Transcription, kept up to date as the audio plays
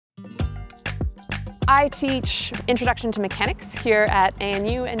I teach Introduction to Mechanics here at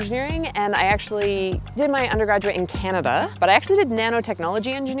ANU Engineering, and I actually did my undergraduate in Canada, but I actually did nanotechnology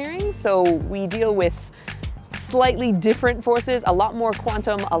engineering, so we deal with slightly different forces, a lot more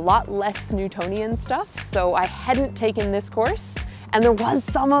quantum, a lot less Newtonian stuff, so I hadn't taken this course, and there was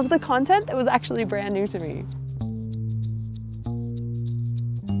some of the content that was actually brand new to me.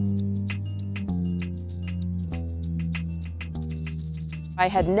 I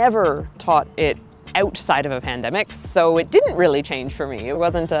had never taught it outside of a pandemic, so it didn't really change for me. It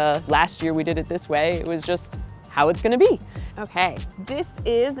wasn't a last year we did it this way, it was just how it's gonna be. Okay, this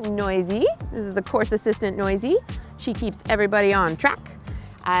is Noisy. This is the course assistant Noisy. She keeps everybody on track.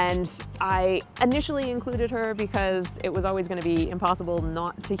 And I initially included her because it was always gonna be impossible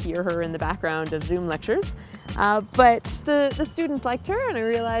not to hear her in the background of Zoom lectures. But the students liked her, and I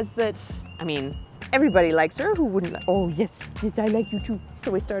realized that, I mean, everybody likes her, who wouldn't? Oh yes, yes, I like you too.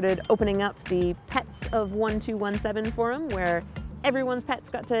 So we started opening up the Pets of 1217 forum, where everyone's pets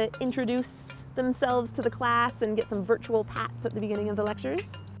got to introduce themselves to the class and get some virtual pats at the beginning of the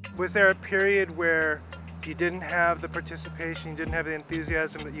lectures. Was there a period where you didn't have the participation, you didn't have the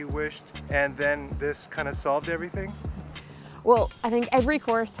enthusiasm that you wished, and then this kind of solved everything? Well, I think every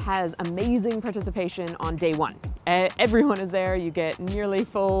course has amazing participation on day one. Everyone is there, you get nearly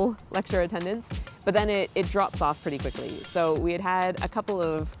full lecture attendance, but then it drops off pretty quickly. So we had a couple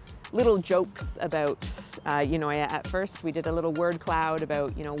of little jokes about, at first we did a little word cloud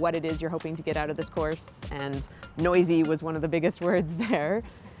about, what it is you're hoping to get out of this course, and noisy was one of the biggest words there.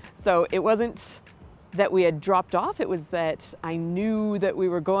 So it wasn't that we had dropped off, it was that I knew that we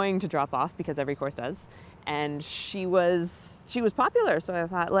were going to drop off, because every course does. And she was popular, so I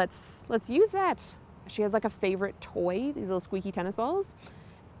thought, let's use that. She has like a favorite toy, these little squeaky tennis balls,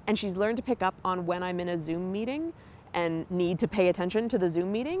 and she's learned to pick up on when I'm in a Zoom meeting and need to pay attention to the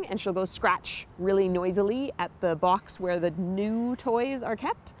Zoom meeting, and she'll go scratch really noisily at the box where the new toys are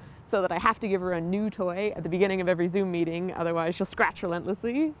kept, so that I have to give her a new toy at the beginning of every Zoom meeting, otherwise she'll scratch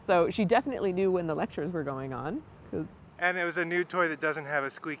relentlessly. So she definitely knew when the lectures were going on. And it was a new toy that doesn't have a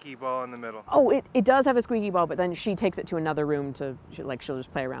squeaky ball in the middle. Oh, it does have a squeaky ball, but then she takes it to another room to, she'll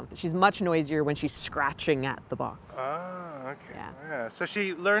just play around with it. She's much noisier when she's scratching at the box. Ah, okay. Yeah. So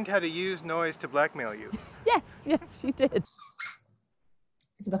she learned how to use noise to blackmail you. Yes, she did.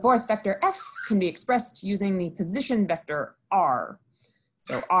 So the force vector F can be expressed using the position vector R.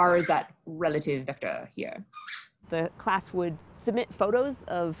 So R is that relative vector here. The class would submit photos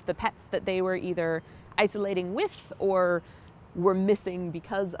of the pets that they were either isolating with or were missing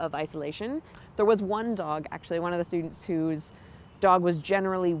because of isolation. There was one dog, actually, one of the students whose dog was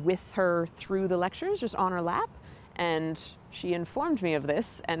generally with her through the lectures, just on her lap, and she informed me of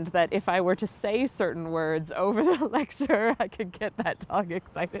this, and that if I were to say certain words over the lecture, I could get that dog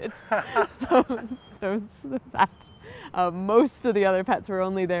excited. So there was that. Most of the other pets were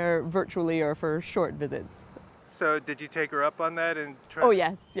only there virtually or for short visits. So did you take her up on that and try? Oh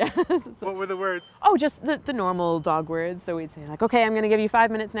yes. What were the words? Oh, just the normal dog words. So we'd say like, okay, I'm gonna give you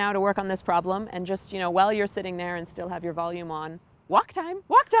 5 minutes now to work on this problem, and just, while you're sitting there and still have your volume on, walk time,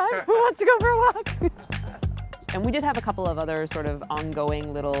 who wants to go for a walk? And we did have a couple of other sort of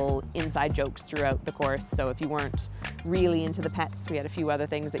ongoing little inside jokes throughout the course. So if you weren't really into the pets, we had a few other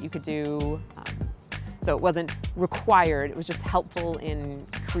things that you could do. So it wasn't required, it was just helpful in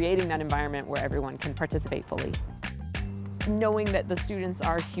creating that environment where everyone can participate fully. Knowing that the students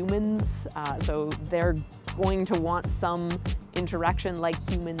are humans, so they're going to want some interaction like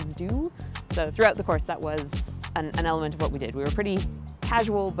humans do. So throughout the course, that was an element of what we did. We were pretty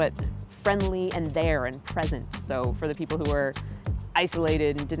casual, but friendly and there and present. So for the people who were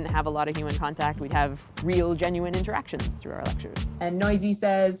isolated and didn't have a lot of human contact, we'd have real, genuine interactions through our lectures. And Noisy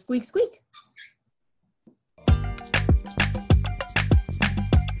says, squeak, squeak.